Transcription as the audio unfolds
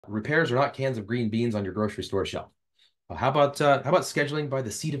Repairs are not cans of green beans on your grocery store shelf. How about scheduling by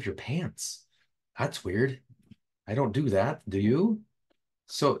the seat of your pants? That's weird. I don't do that. Do you?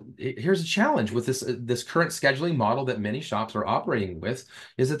 So here's a challenge with this current scheduling model that many shops are operating with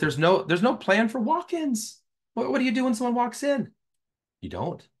is that there's no plan for walk-ins. What do you do when someone walks in? You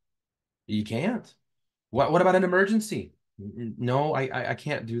don't. You can't. What about an emergency? No, I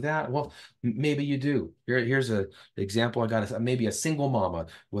can't do that. Well, maybe you do. Here's a example. I got maybe a single mama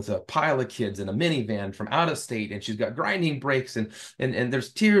with a pile of kids in a minivan from out of state, and she's got grinding brakes and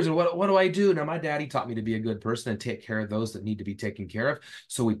there's tears. And what do I do? Now, my daddy taught me to be a good person and take care of those that need to be taken care of.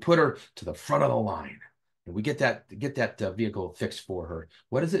 So we put her to the front of the line. And we get that vehicle fixed for her.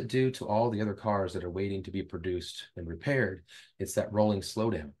 What does it do to all the other cars that are waiting to be produced and repaired? It's that rolling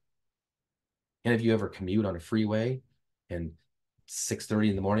slowdown. And if you ever commute on a freeway and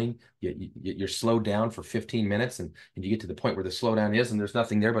 6:30 in the morning, you're slowed down for 15 minutes and you get to the point where the slowdown is and there's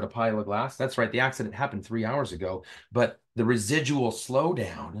nothing there but a pile of glass. That's right. The accident happened 3 hours ago, but the residual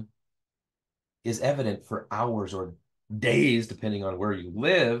slowdown is evident for hours or days, depending on where you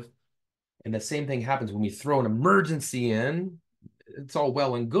live. And the same thing happens when we throw an emergency in. It's all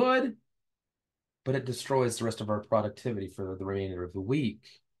well and good, but it destroys the rest of our productivity for the remainder of the week.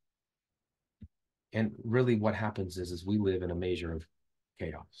 And really what happens is we live in a measure of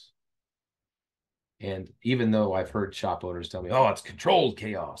chaos. And even though I've heard shop owners tell me, oh, it's controlled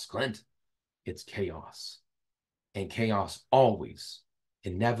chaos, Clint, it's chaos. And chaos always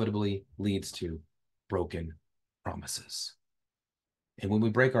inevitably leads to broken promises. And when we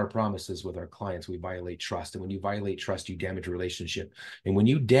break our promises with our clients, we violate trust. And when you violate trust, you damage relationship. And when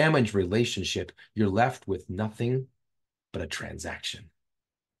you damage relationship, you're left with nothing but a transaction.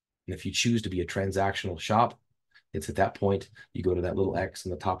 And if you choose to be a transactional shop, it's at that point you go to that little X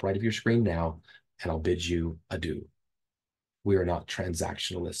in the top right of your screen now, and I'll bid you adieu. We are not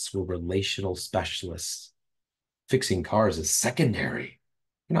transactionalists. We're relational specialists. Fixing cars is secondary.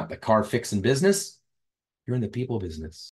 You're not the car fixing business. You're in the people business.